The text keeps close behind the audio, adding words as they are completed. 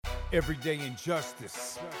Everyday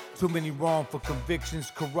injustice. Too many wrongful convictions.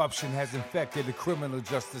 Corruption has infected the criminal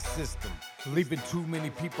justice system, leaving too many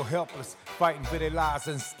people helpless, fighting for their lives.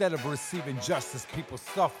 Instead of receiving justice, people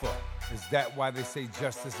suffer. Is that why they say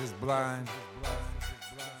justice is blind?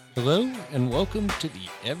 Hello, and welcome to the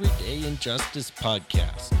Everyday Injustice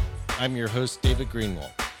Podcast. I'm your host, David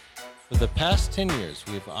Greenwald. For the past 10 years,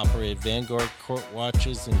 we have operated Vanguard Court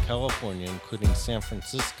Watches in California, including San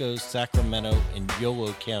Francisco, Sacramento, and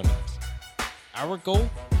Yolo counties. Our goal?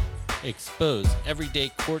 Expose everyday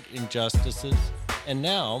court injustices, and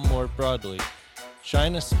now, more broadly,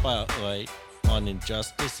 shine a spotlight on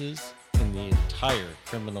injustices in the entire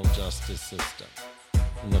criminal justice system,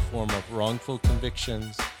 in the form of wrongful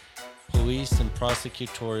convictions, police and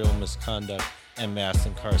prosecutorial misconduct, and mass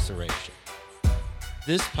incarceration.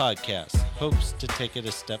 This podcast hopes to take it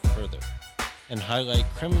a step further and highlight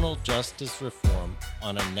criminal justice reform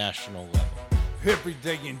on a national level.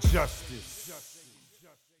 Everyday injustice.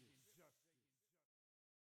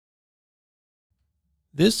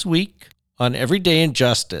 This week on Everyday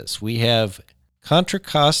Injustice, we have Contra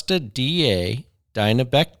Costa DA Dinah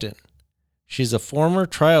Becton. She's a former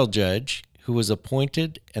trial judge who was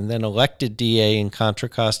appointed and then elected DA in Contra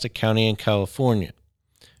Costa County in California.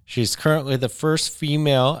 She's currently the first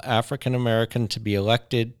female African American to be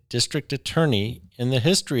elected district attorney in the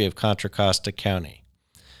history of Contra Costa County.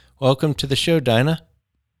 Welcome to the show, Dinah.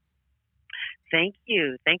 Thank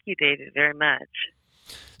you. Thank you, David, very much.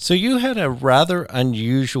 So you had a rather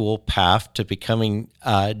unusual path to becoming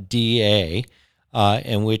DA,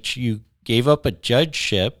 in which you gave up a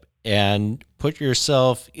judgeship and put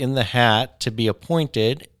yourself in the hat to be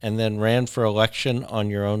appointed and then ran for election on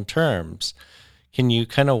your own terms. Can you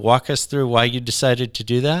kind of walk us through why you decided to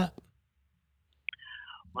do that?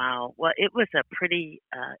 Wow. Well, it was a pretty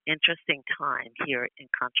interesting time here in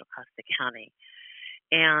Contra Costa County.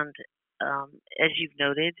 And as you've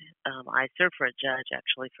noted, I served for a judge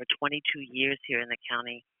actually for 22 years here in the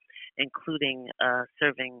county, including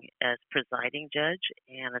serving as presiding judge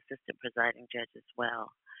and assistant presiding judge as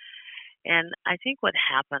well. And I think what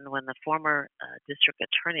happened when the former district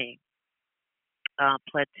attorney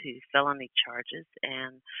pled to felony charges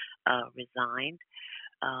and resigned,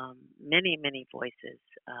 many voices,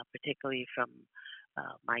 particularly from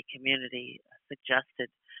my community, suggested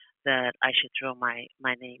that I should throw my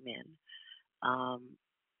name in.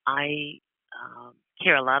 I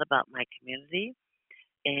care a lot about my community,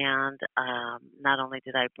 and not only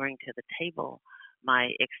did I bring to the table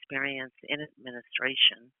my experience in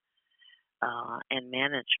administration and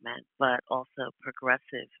management, but also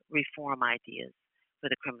progressive reform ideas for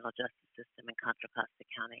the criminal justice system in Contra Costa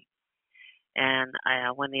County. And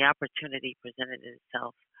when the opportunity presented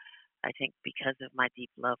itself, I think because of my deep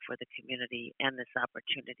love for the community and this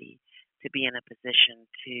opportunity to be in a position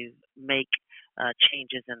to make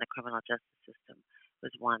changes in the criminal justice system was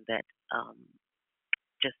one that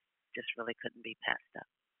just really couldn't be passed up.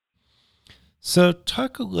 So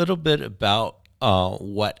talk a little bit about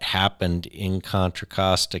what happened in Contra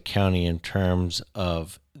Costa County in terms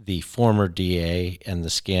of the former DA and the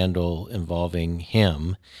scandal involving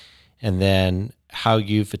him, and then how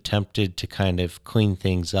you've attempted to kind of clean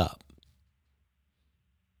things up.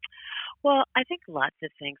 Well, I think lots of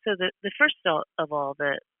things. So the first of all,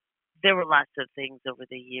 there were lots of things over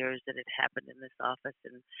the years that had happened in this office,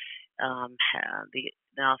 and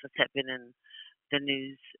the office had been in the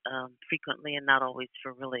news frequently and not always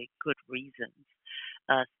for really good reasons.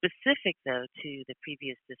 Specific, though, to the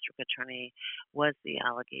previous district attorney was the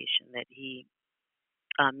allegation that he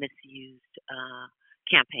misused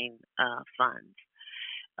campaign funds.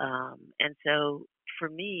 And so for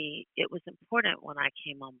me, it was important when I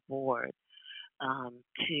came on board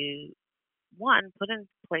to, one, put in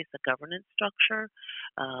place a governance structure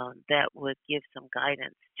that would give some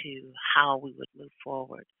guidance to how we would move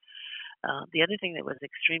forward. The other thing that was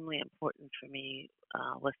extremely important for me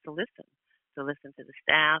was to listen to the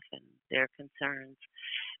staff and their concerns,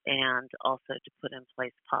 and also to put in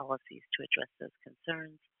place policies to address those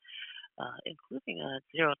concerns, including a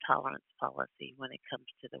zero tolerance policy when it comes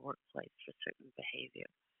to the workplace for certain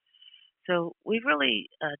behavior. So we've really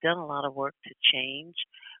done a lot of work to change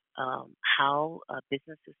how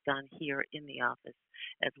business is done here in the office,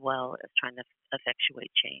 as well as trying to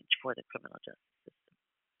effectuate change for the criminal justice system.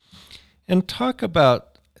 And talk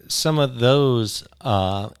about some of those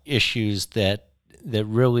issues that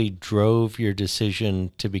really drove your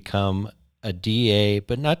decision to become a DA,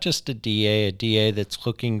 but not just a DA that's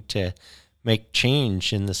looking to make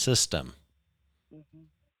change in the system. Mm-hmm.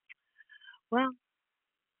 Well,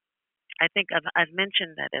 I think I've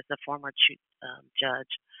mentioned that as a former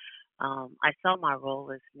judge, I saw my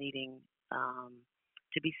role as needing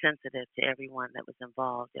to be sensitive to everyone that was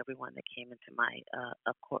involved, everyone that came into my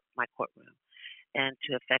courtroom, and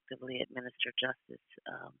to effectively administer justice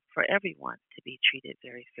for everyone to be treated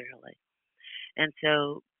very fairly. And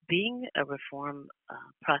so, being a reform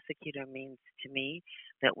prosecutor means to me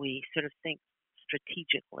that we sort of think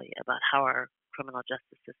strategically about how our criminal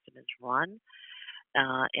justice system is run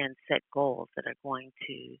and set goals that are going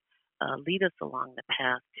to lead us along the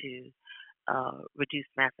path to reduce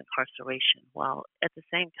mass incarceration while at the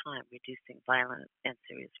same time reducing violent and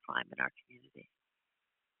serious crime in our community.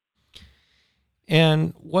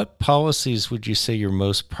 And what policies would you say you're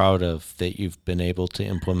most proud of that you've been able to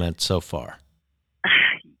implement so far?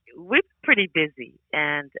 We're pretty busy,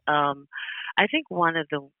 and I think one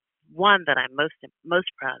that I'm most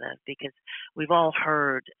proud of, because we've all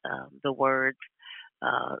heard the words,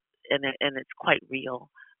 uh, and it's quite real,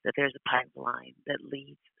 that there's a pipeline that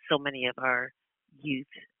leads so many of our youth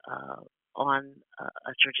on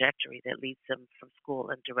a trajectory that leads them from school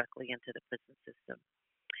and directly into the prison system.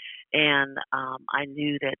 And I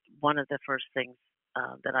knew that one of the first things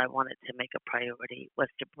that I wanted to make a priority was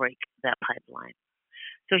to break that pipeline.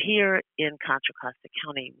 So here in Contra Costa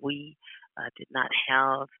County, we did not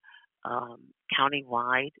have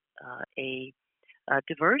countywide a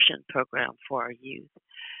diversion program for our youth.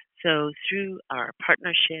 So through our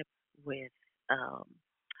partnership with um,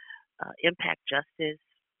 Impact Justice,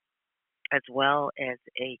 as well as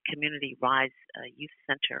a Community Rise Youth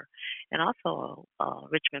Center, and also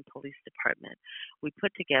Richmond Police Department, we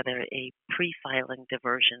put together a pre-filing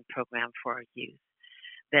diversion program for our youth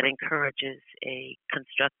that encourages a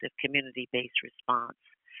constructive community-based response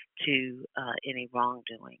to any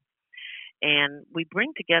wrongdoing. And we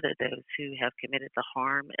bring together those who have committed the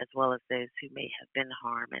harm as well as those who may have been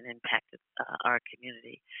harmed and impacted our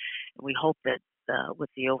community. And we hope that with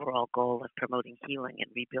the overall goal of promoting healing and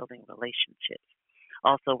rebuilding relationships.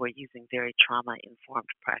 Also, we're using very trauma informed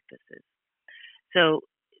practices. So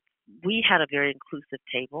we had a very inclusive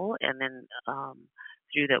table, and then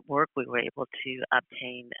through that work, we were able to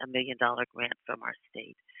obtain $1 million grant from our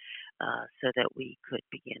state so that we could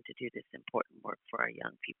begin to do this important work for our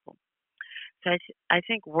young people. So I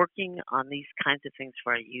think working on these kinds of things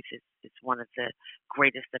for our youth is one of the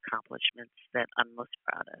greatest accomplishments that I'm most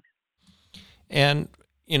proud of. And,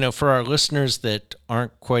 for our listeners that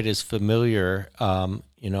aren't quite as familiar,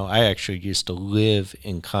 I actually used to live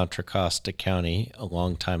in Contra Costa County a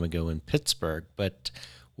long time ago in Pittsburgh, but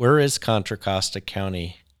where is Contra Costa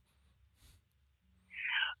County?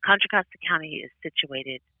 Contra Costa County is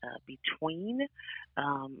situated between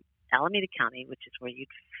Alameda County, which is where you'd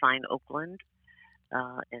find Oakland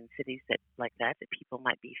and cities that people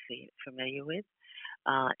might be familiar with.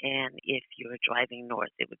 And if you're driving north,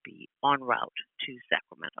 it would be en route to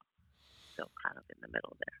Sacramento. So kind of in the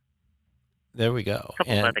middle there. There we go. A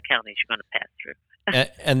couple of other counties you're going to pass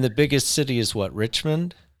through. And the biggest city is what,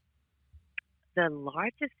 Richmond? The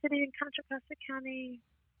largest city in Contra Costa County?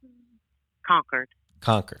 Concord.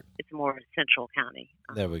 Concord. It's more central county.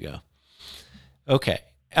 There we go. Okay.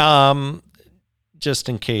 Just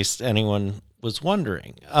in case anyone was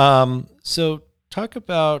wondering. So talk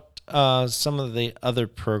about some of the other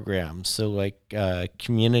programs. So like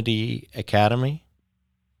Community Academy?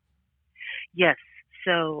 Yes.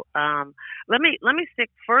 So let me stick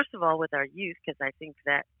first of all with our youth, because I think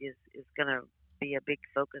that is going to be a big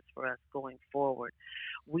focus for us going forward.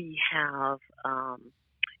 We have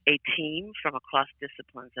a team from across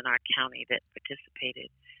disciplines in our county that participated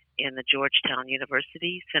in the Georgetown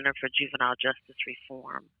University Center for Juvenile Justice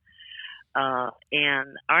Reform.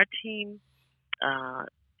 And our team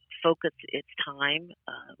focused its time.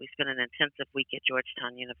 We spent an intensive week at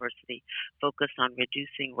Georgetown University focused on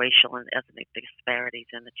reducing racial and ethnic disparities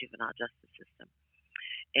in the juvenile justice system.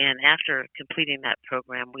 And after completing that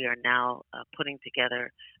program, we are now putting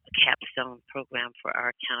together a capstone program for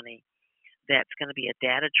our county that's going to be a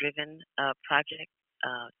data-driven project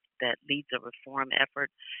that leads a reform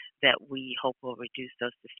effort that we hope will reduce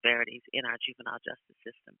those disparities in our juvenile justice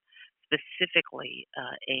system, specifically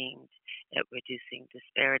aimed at reducing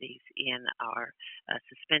disparities in our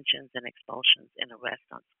suspensions and expulsions and arrests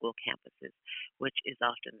on school campuses, which is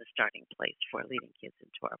often the starting place for leading kids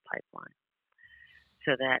into our pipeline.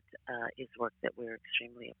 So that is work that we're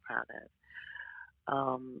extremely proud of.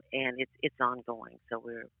 And it's ongoing, so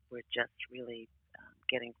we're just really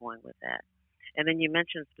getting going with that. And then you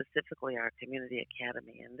mentioned specifically our Community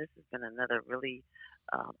Academy, and this has been another really,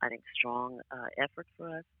 I think, strong effort for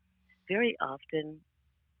us. Very often,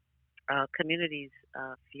 communities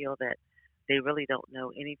feel that they really don't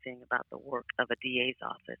know anything about the work of a DA's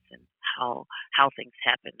office and how things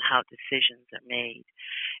happen, how decisions are made.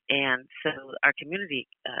 And so our community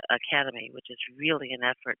academy, which is really an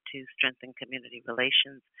effort to strengthen community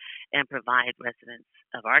relations and provide residents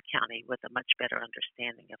of our county with a much better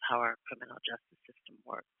understanding of how our criminal justice system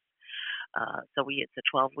works. It's a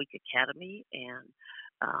 12-week academy, and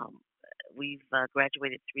um, we've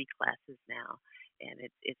graduated 3 classes now, and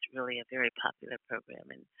it's really a very popular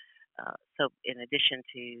program. And so, in addition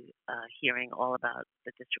to hearing all about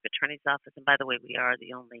the district attorney's office, and by the way, we are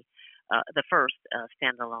the first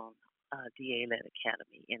standalone DA-led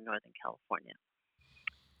academy in Northern California.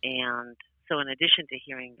 And so, in addition to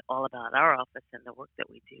hearing all about our office and the work that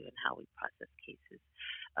we do and how we process cases,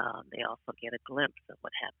 they also get a glimpse of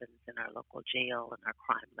what happens in our local jail and our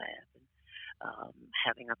crime lab, and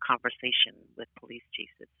having a conversation with police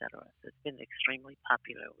chiefs, et cetera. So it's been extremely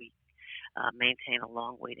popular. We maintain a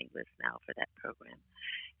long waiting list now for that program.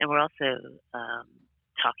 And we're also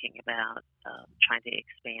talking about trying to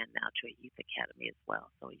expand now to a youth academy as well,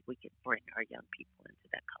 so we can bring our young people into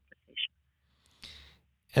that conversation.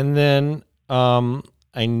 And then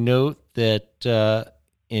I note that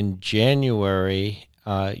in January,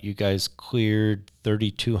 you guys cleared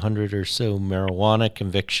 3,200 or so marijuana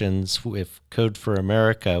convictions with Code for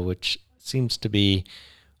America, which seems to be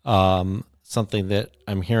something that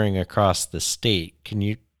I'm hearing across the state. Can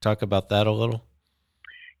you talk about that a little?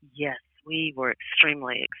 Yes, we were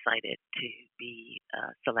extremely excited to be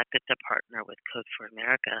selected to partner with Code for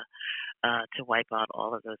America to wipe out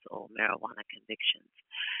all of those old marijuana convictions.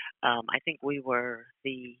 I think we were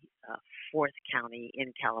the 4th county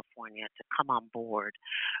in California to come on board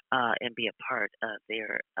and be a part of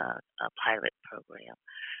their pilot program.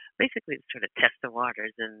 Basically, to sort of test the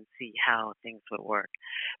waters and see how things would work.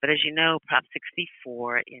 But as you know, Prop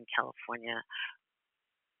 64 in California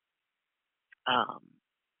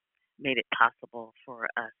made it possible for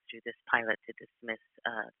us through this pilot to dismiss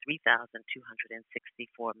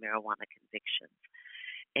 3,264 marijuana convictions.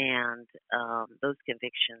 And those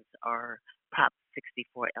convictions are Prop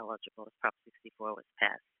 64 eligible, as Prop 64 was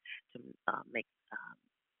passed to make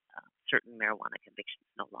certain marijuana convictions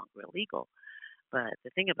no longer illegal. But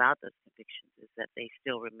the thing about those convictions is that they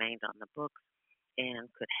still remained on the books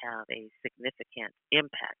and could have a significant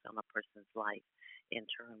impact on a person's life in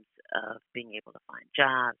terms of being able to find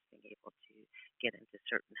jobs, being able to get into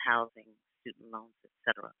certain housing, student loans,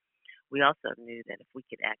 etc. We also knew that if we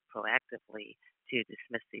could act proactively to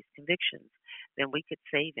dismiss these convictions, then we could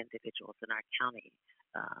save individuals in our county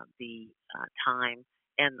the time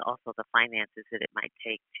and also the finances that it might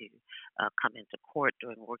take to come into court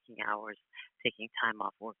during working hours, taking time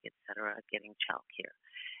off work, et cetera, getting child care.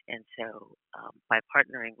 And so by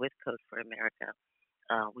partnering with Code for America,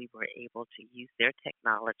 we were able to use their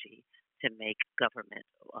technology to make government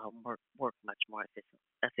work much more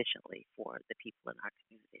efficiently for the people in our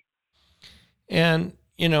community. And,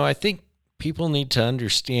 I think people need to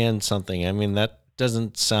understand something. I mean, that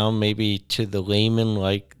doesn't sound maybe to the layman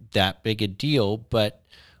like that big a deal, but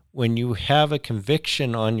when you have a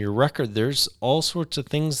conviction on your record, there's all sorts of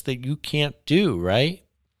things that you can't do, right?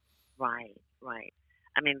 Right.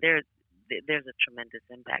 I mean, there's a tremendous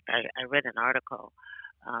impact. I read an article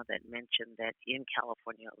that mentioned that in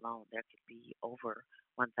California alone, there could be over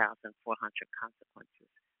 1,400 consequences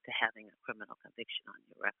to having a criminal conviction on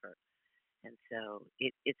your record. And so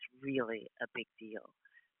it's really a big deal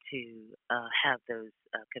to have those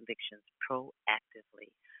convictions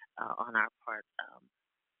proactively on our part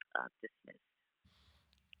dismissed.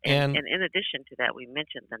 And in addition to that, we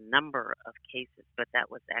mentioned the number of cases, but that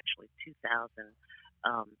was actually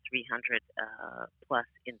 2,300 plus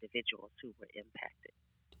individuals who were impacted.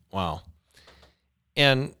 Wow.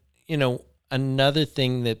 And, another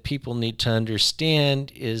thing that people need to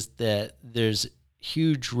understand is that there's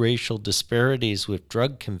huge racial disparities with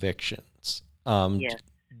drug convictions. Yes.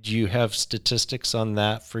 Do you have statistics on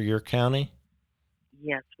that for your county?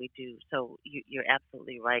 Yes, we do. So you're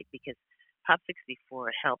absolutely right, because Prop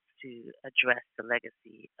 64 helps to address the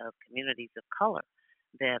legacy of communities of color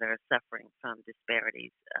that are suffering from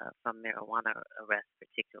disparities from marijuana arrests,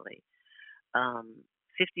 particularly.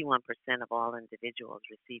 51% of all individuals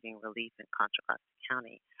receiving relief in Contra Costa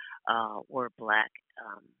County were Black,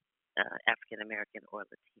 African American, or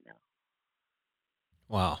Latino.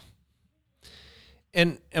 Wow.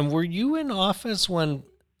 And were you in office when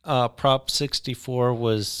Prop 64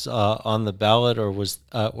 was on the ballot, or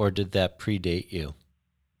did that predate you?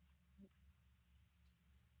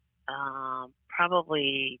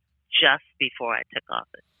 Probably just before I took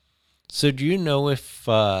office. So do you know if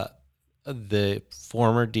the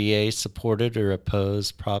former DA supported or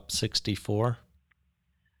opposed Prop 64?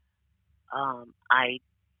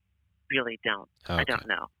 really don't. Okay. I don't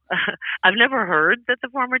know. I've never heard that the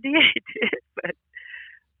former DA did, but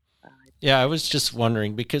Yeah, I was just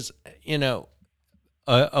wondering because,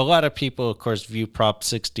 a lot of people, of course, view Prop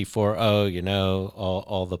 64. Oh,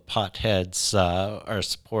 all the potheads are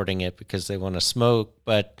supporting it because they want to smoke.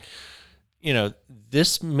 But,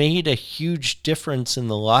 this made a huge difference in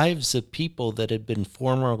the lives of people that had been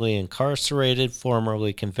formerly incarcerated,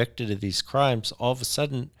 formerly convicted of these crimes. All of a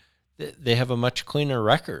sudden, they have a much cleaner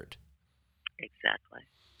record. exactly.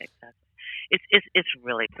 It's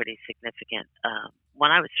really pretty significant.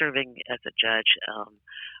 When I was serving as a judge,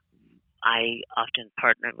 I often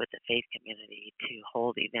partnered with the faith community to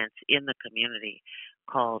hold events in the community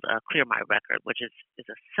called Clear My Record, which is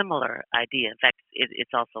a similar idea. In fact,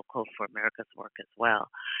 it's also Code for America's work as well.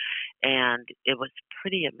 And it was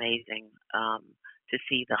pretty amazing to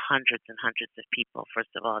see the hundreds and hundreds of people,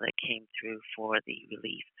 first of all, that came through for the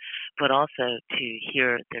relief, but also to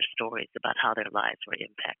hear their stories about how their lives were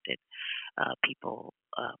impacted. People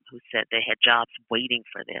who said they had jobs waiting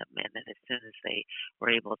for them, and that as soon as they were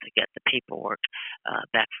able to get the paperwork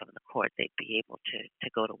back from the court, they'd be able to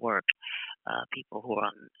go to work. People who are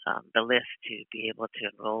on the list to be able to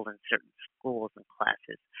enroll in certain schools and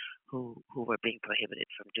classes who were being prohibited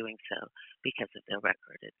from doing so because of their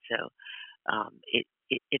record. And so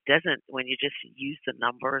it doesn't, when you just use the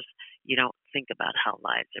numbers, you don't think about how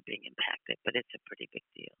lives are being impacted, but it's a pretty big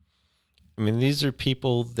deal. I mean, these are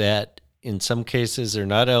people that in some cases are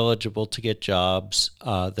not eligible to get jobs.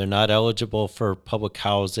 They're not eligible for public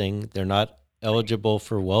housing. They're not eligible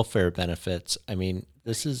for welfare benefits. I mean,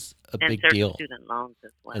 this is a big deal. And student loans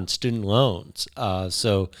as well. And student loans.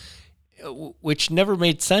 Which never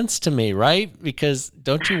made sense to me, right? Because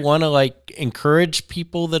don't you want to encourage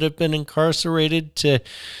people that have been incarcerated to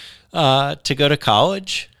go to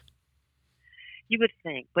college? You would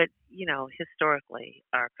think, but historically,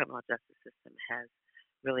 our criminal justice system has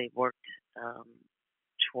really worked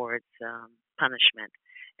towards punishment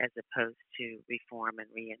as opposed to reform and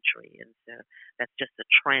reentry, and so that's just a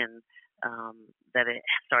trend that it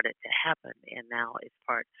started to happen, and now it's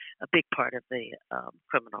a big part of the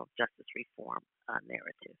criminal justice reform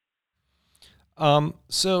narrative.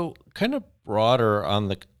 So kind of broader on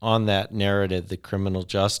that narrative, the criminal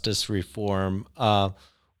justice reform.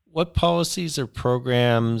 What policies or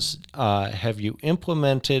programs have you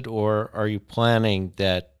implemented or are you planning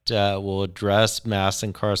that will address mass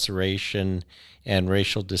incarceration and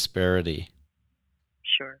racial disparity?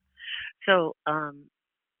 Sure. So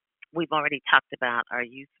we've already talked about our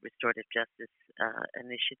Youth Restorative Justice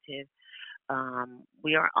Initiative.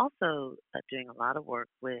 We are also doing a lot of work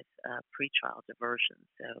with pretrial diversion,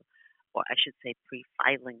 or I should say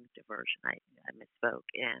pre-filing diversion. I misspoke.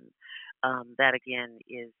 And that again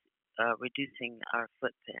is reducing our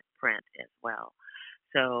footprint as well.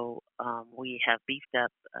 So we have beefed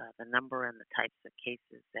up the number and the types of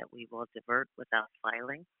cases that we will divert without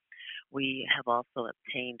filing. We have also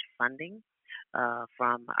obtained funding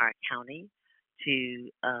from our county to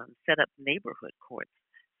set up neighborhood courts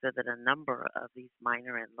so that a number of these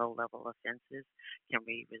minor and low-level offenses can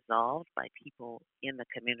be resolved by people in the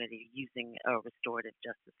community using a restorative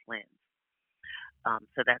justice lens.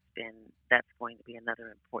 So that's going to be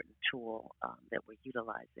another important tool that we're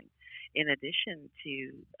utilizing. In addition to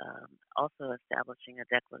also establishing a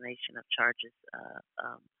declination of charges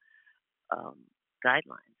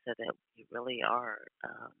guidelines, so that we really are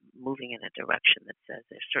moving in a direction that says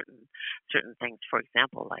there's certain things. For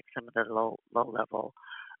example, like some of the low level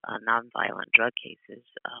nonviolent drug cases,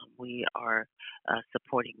 we are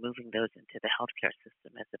supporting moving those into the healthcare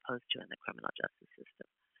system as opposed to in the criminal justice system.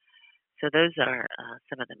 So those are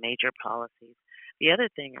some of the major policies. The other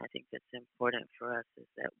thing I think that's important for us is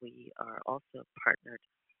that we are also partnered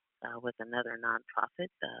with another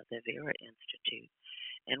nonprofit, the Vera Institute,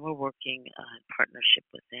 and we're working in partnership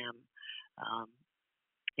with them.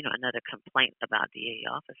 Another complaint about DA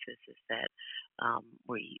offices is that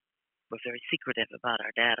we're very secretive about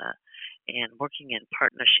our data, and working in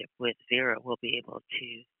partnership with Vera, we'll be able to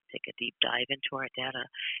take a deep dive into our data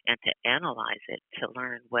and to analyze it to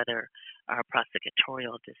learn whether our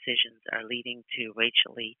prosecutorial decisions are leading to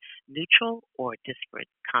racially neutral or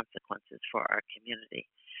disparate consequences for our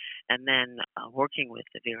community. And then working with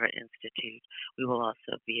the Vera Institute, we will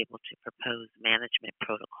also be able to propose management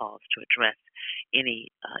protocols to address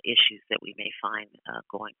any issues that we may find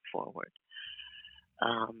going forward.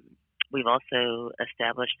 We've also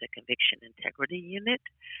established a conviction integrity unit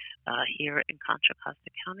here in Contra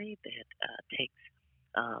Costa County that takes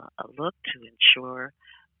a look to ensure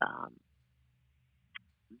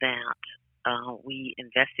that We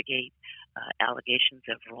investigate allegations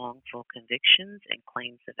of wrongful convictions and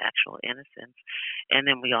claims of actual innocence. And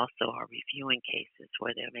then we also are reviewing cases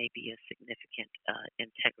where there may be a significant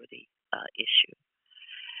integrity issue.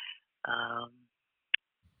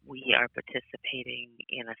 We are participating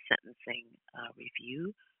in a sentencing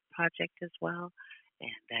review project as well,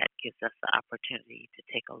 and that gives us the opportunity to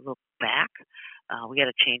take a look back. We got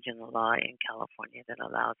a change in the law in California that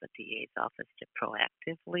allows the DA's office to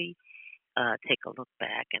proactively take a look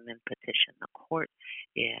back and then petition the court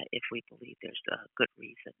if we believe there's a good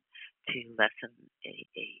reason to lessen a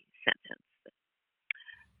sentence.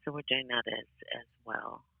 So we're doing that as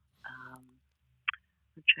well.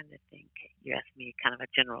 I'm trying to think. You asked me kind of a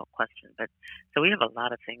general question, but so we have a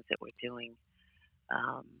lot of things that we're doing.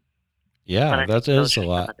 Yeah, that is a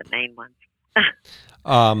lot. Some of the main ones.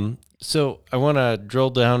 So I want to drill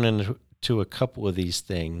down into a couple of these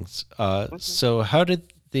things. So how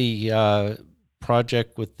did the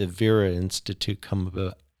project with the Vera Institute come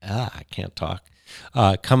about? I can't talk.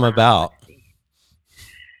 Come about?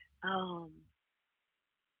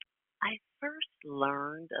 I first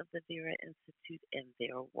learned of the Vera Institute and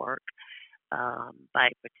their work by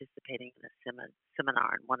participating in a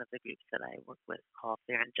seminar in one of the groups that I work with called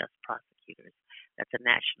Fair and Just Prosecutors. That's a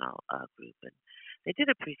national group, and they did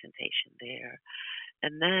a presentation there.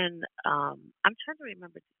 And then I'm trying to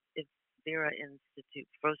remember if Vera Institute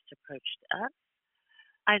first approached us.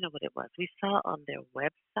 I know what it was. We saw on their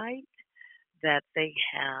website that they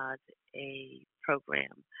had a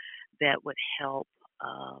program that would help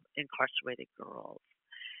incarcerated girls,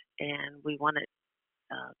 and we wanted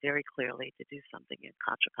very clearly to do something in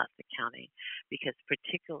Contra Costa County because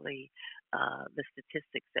particularly the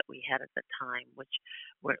statistics that we had at the time, which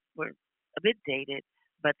were a bit dated,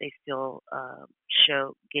 but they still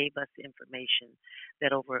gave us information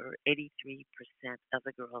that over 83% of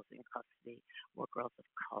the girls in custody were girls of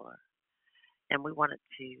color. And we wanted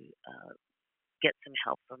to get some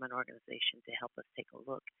help from an organization to help us take a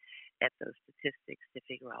look at those statistics to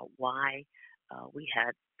figure out why we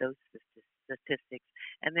had those statistics,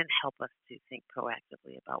 and then help us to think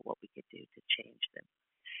proactively about what we could do to change them.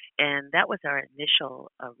 And that was our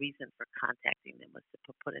initial reason for contacting them, was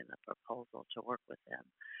to put in a proposal to work with them.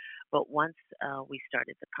 But once we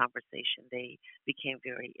started the conversation, they became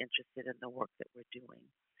very interested in the work that we're doing.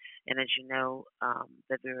 And as you know,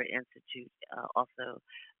 the Vera Institute also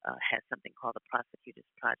has something called the Prosecutors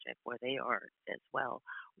Project, where they are as well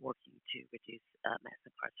working to reduce mass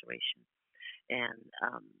incarceration. And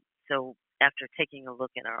so after taking a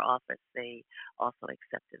look at our office, they also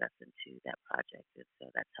accepted us into that project. And so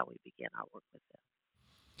that's how we began our work with them.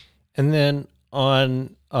 And then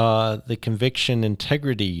on the Conviction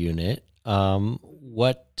Integrity Unit,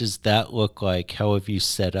 what does that look like? How have you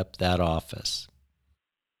set up that office?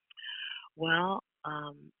 Well,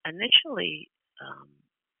 initially,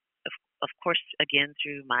 of course, again,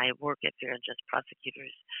 through my work at Fair and Just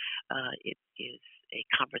Prosecutors, it is a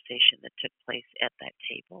conversation that took place at that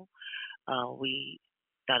table. We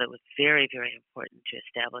thought it was very, very important to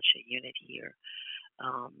establish a unit here.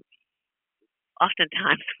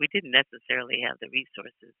 Oftentimes, we didn't necessarily have the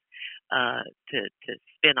resources to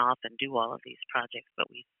spin off and do all of these projects, but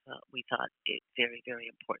we thought it very, very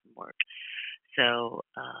important work. So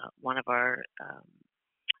one of our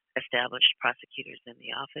established prosecutors in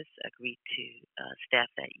the office agreed to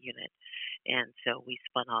staff that unit, and so we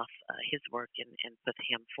spun off his work and put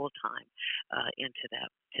him full time into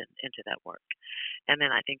that work. And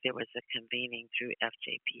then I think there was a convening through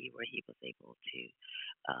FJP where he was able to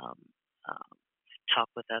talk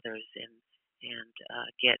with others and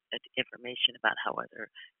get information about how other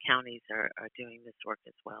counties are doing this work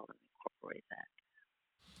as well and incorporate that.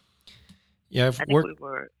 Yeah, I think we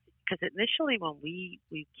were, because initially when we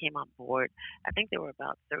came on board, I think there were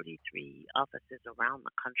about 33 offices around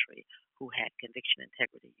the country who had conviction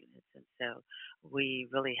integrity units, and so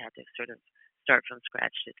we really had to sort of start from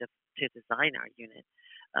scratch to design our unit,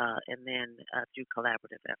 and then through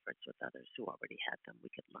collaborative efforts with others who already had them,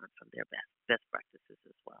 we could learn from their best practices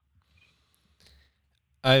as well.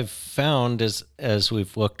 I've found as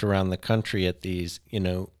we've looked around the country at these,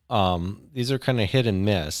 these are kind of hit and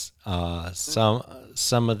miss.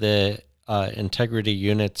 Some of the integrity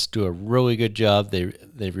units do a really good job.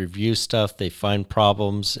 They review stuff, they find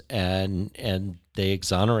problems, and they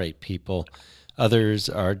exonerate people. Others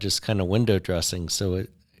are just kind of window dressing. So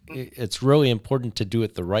it's really important to do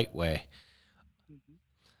it the right way.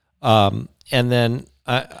 And then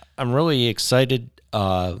I'm really excited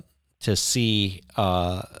to see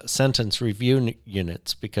sentence review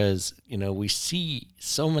units, because we see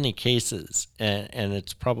so many cases, and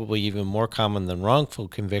it's probably even more common than wrongful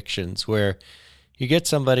convictions, where you get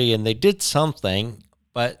somebody and they did something,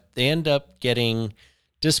 but they end up getting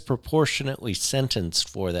disproportionately sentenced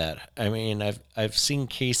for that. I mean, I've seen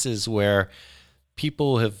cases where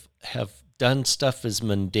people have done stuff as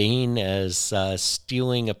mundane as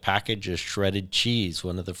stealing a package of shredded cheese,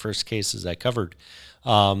 one of the first cases I covered,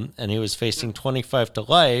 and he was facing 25 to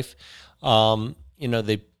life.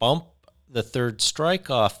 They bump the third strike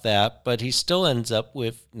off that, but he still ends up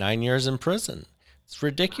with 9 years in prison. It's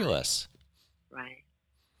ridiculous. Right.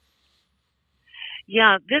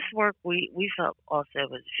 Yeah, this work we felt also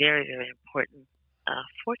was very, very important.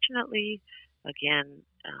 Fortunately, again,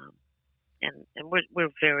 and we're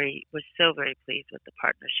so very pleased with the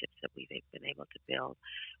partnerships that we've been able to build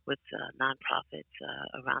with nonprofits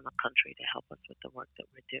around the country to help us with the work that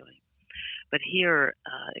we're doing. But here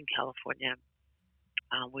in California,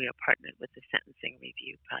 we are partnered with the Sentencing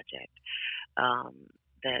Review Project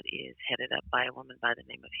that is headed up by a woman by the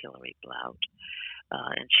name of Hillary Blount.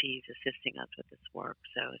 And she's assisting us with this work.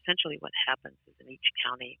 So essentially what happens is in each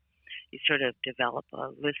county, you sort of develop a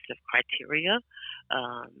list of criteria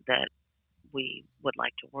that we would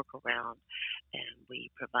like to work around, and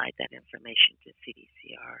we provide that information to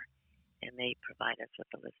CDCR, and they provide us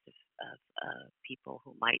with a list of people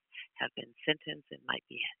who might have been sentenced and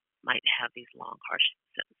might have these long, harsh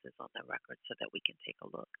sentences on their record, so that we can take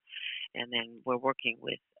a look. And then we're working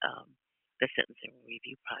with the Sentencing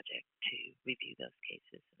Review Project to review those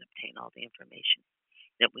cases and obtain all the information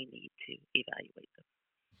that we need to evaluate them.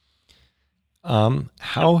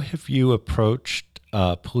 How have you approached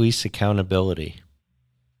police accountability?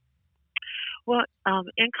 Well,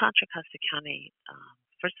 in Contra Costa County,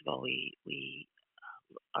 first of all, we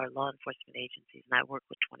are law enforcement agencies, and I work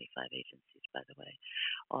with 25 agencies, by the way,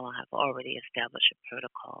 all have already established a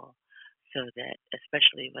protocol so that,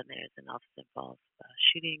 especially when there's an officer-involved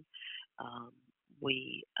shooting,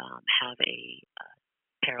 we have a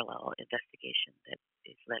parallel investigation that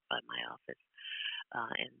is led by my office,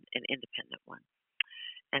 and an independent one.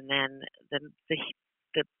 And then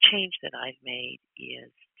the change that I've made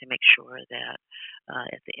is to make sure that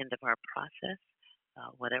at the end of our process,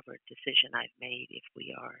 whatever decision I've made, if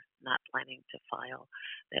we are not planning to file,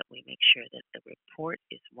 that we make sure that the report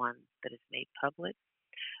is one that is made public,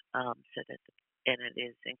 so that and it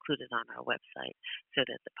is included on our website, so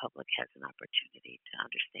that the public has an opportunity to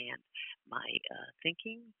understand my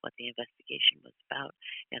thinking, what the investigation was about,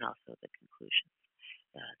 and also the conclusions.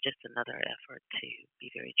 Just another effort to be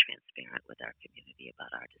very transparent with our community about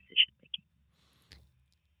our decision making.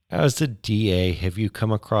 As a DA, have you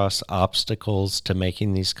come across obstacles to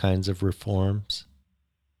making these kinds of reforms?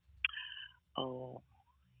 Oh,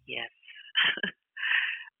 yes.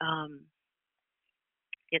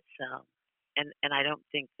 It's and I don't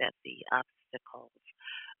think that the obstacles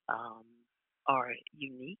are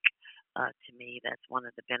unique. To me, that's one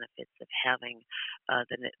of the benefits of having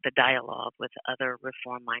the dialogue with other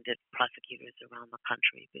reform-minded prosecutors around the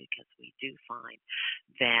country, because we do find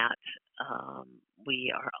that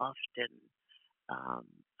we are often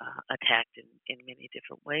attacked in many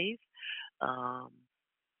different ways,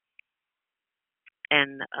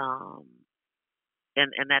 and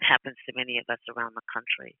that happens to many of us around the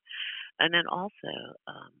country. And then also,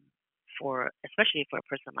 especially for a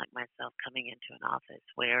person like myself coming into an office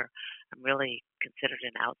where I'm really considered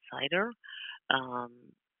an outsider,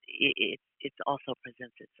 it also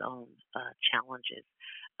presents its own challenges.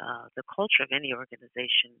 The culture of any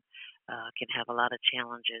organization can have a lot of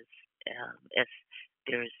challenges as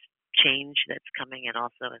there's change that's coming, and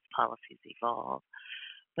also as policies evolve.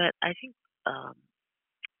 But I think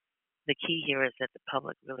the key here is that the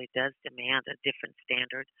public really does demand a different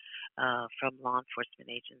standard from law enforcement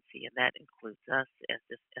agency, and that includes us as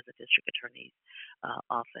a district attorney's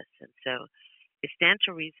office. And so it stands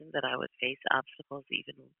to reason that I would face obstacles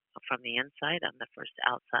even from the inside. I'm the first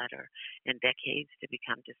outsider in decades to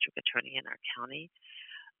become district attorney in our county.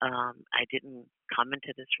 I didn't come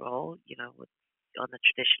into this role, on the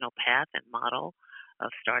traditional path and model of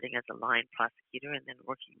starting as a line prosecutor and then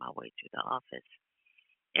working my way through the office.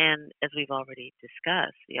 And as we've already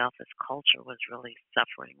discussed, the office culture was really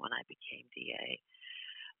suffering when I became DA.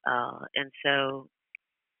 And so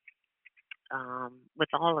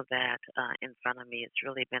with all of that in front of me, it's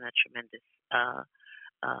really been a tremendous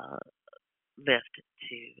lift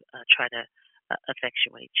to try to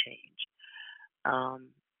effectuate change.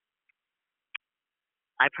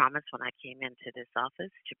 I promised when I came into this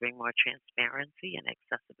office to bring more transparency and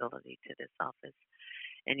accessibility to this office.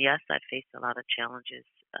 And yes, I faced a lot of challenges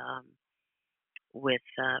with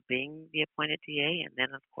being the appointed DA, and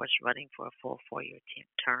then, of course, running for a full 4-year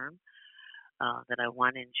term that I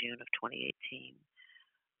won in June of 2018.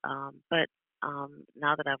 But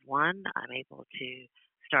now that I've won, I'm able to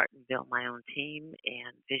start and build my own team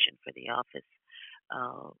and vision for the office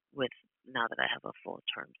with now that I have a full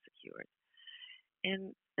term secured.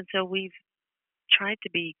 And so we've tried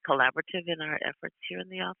to be collaborative in our efforts here in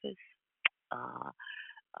the office.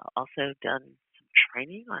 Also done some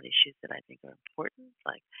training on issues that I think are important.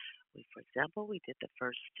 Like for example, we did the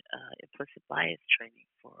first implicit bias training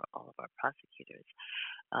for all of our prosecutors.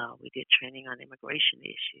 We did training on immigration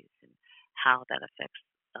issues and how that affects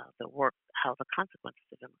the work, how the consequences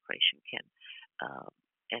of immigration can,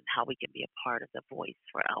 and how we can be a part of the voice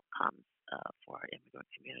for outcomes for our immigrant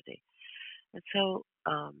community. And so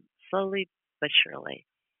slowly but surely,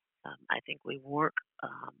 I think we work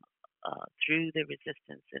through the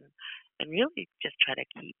resistance and really just try to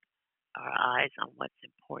keep our eyes on what's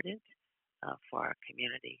important for our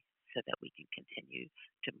community so that we can continue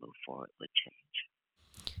to move forward with change.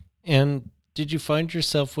 And did you find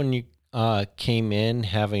yourself when you came in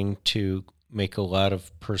having to make a lot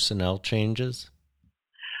of personnel changes?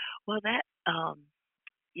 Well, that,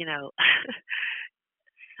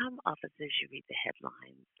 some offices you read the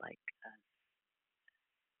headlines like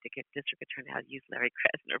district attorney. I'll use Larry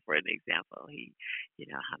Krasner for an example. He,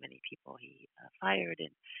 how many people he fired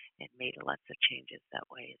and made lots of changes that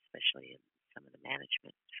way, especially in some of the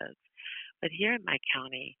management folks. But here in my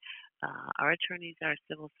county, our attorneys are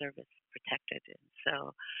civil service protected, and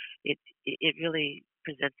so it really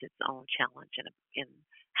presents its own challenge in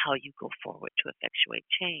how you go forward to effectuate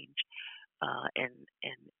change, and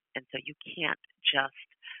so you can't just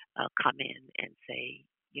come in and say,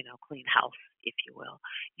 clean house, if you will.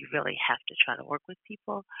 You really have to try to work with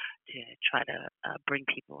people to try to bring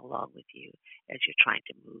people along with you as you're trying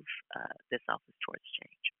to move this office towards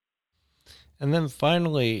change. And then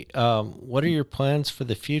finally, what are your plans for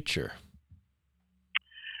the future?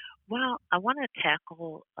 Well, I want to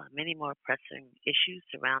tackle many more pressing issues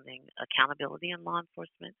surrounding accountability in law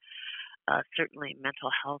enforcement. Certainly,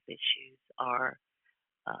 mental health issues are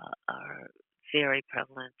very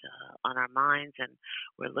prevalent on our minds, and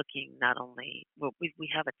we're looking not only we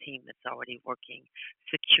have a team that's already working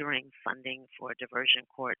securing funding for a diversion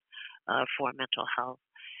court for mental health.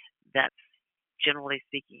 That's generally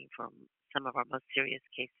speaking from some of our most serious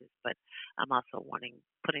cases, but I'm also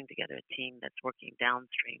putting together a team that's working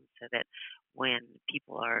downstream so that when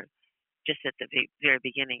people are just at the very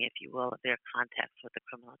beginning, if you will, of their contacts with the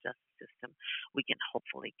criminal justice system, we can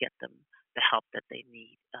hopefully get them the help that they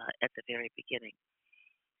need at the very beginning.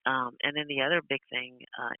 And then the other big thing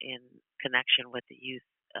in connection with the youth,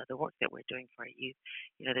 the work that we're doing for our youth,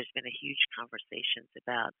 there's been a huge conversations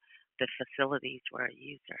about the facilities where our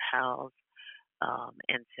youth are housed.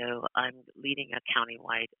 And so I'm leading a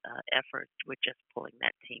countywide effort. We're just pulling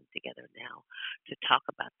that team together now to talk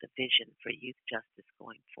about the vision for youth justice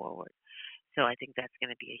going forward. So I think that's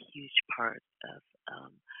going to be a huge part of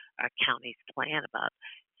our county's plan about,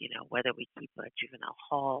 whether we keep a juvenile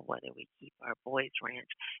hall, whether we keep our boys ranch,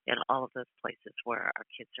 and all of those places where our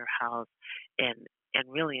kids are housed, and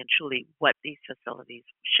really and truly what these facilities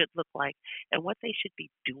should look like and what they should be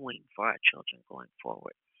doing for our children going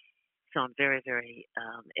forward. So I'm very, very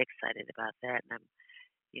excited about that, and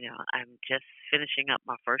I'm just finishing up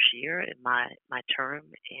my first year in my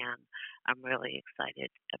term, and I'm really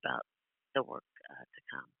excited about the work to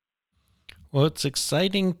come. Well, it's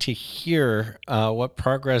exciting to hear what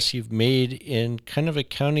progress you've made in kind of a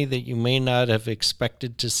county that you may not have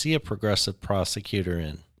expected to see a progressive prosecutor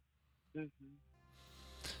in. Mm-hmm.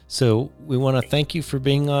 So we want to thank you for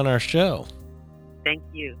being on our show. Thank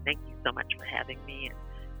you. Thank you so much for having me and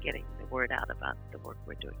getting the word out about the work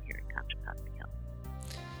we're doing here in Contra Costa County.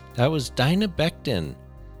 That was Dinah Becton.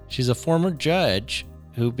 She's a former judge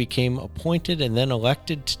who became appointed and then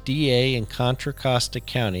elected to DA in Contra Costa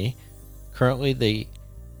County, currently the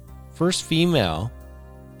first female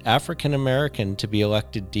African-American to be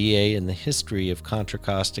elected DA in the history of Contra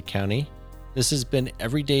Costa County. This has been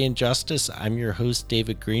Everyday Injustice. I'm your host,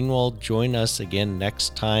 David Greenwald. Join us again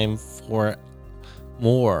next time for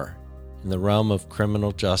more in the realm of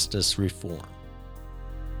criminal justice reform.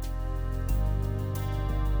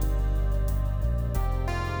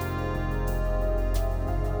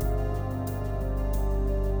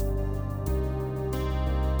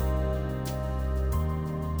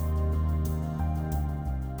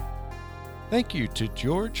 Thank you to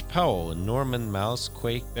George Powell and Norman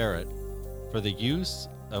Mouse-Quake Barrett for the use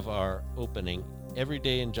of our opening,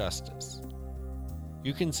 Everyday Injustice.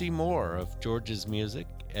 You can see more of George's music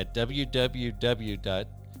at www.georgepow.com.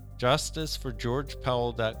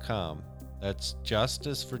 justiceforgeorgepowell.com. That's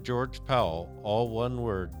justiceforgeorgepowell, all one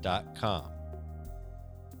word, .com.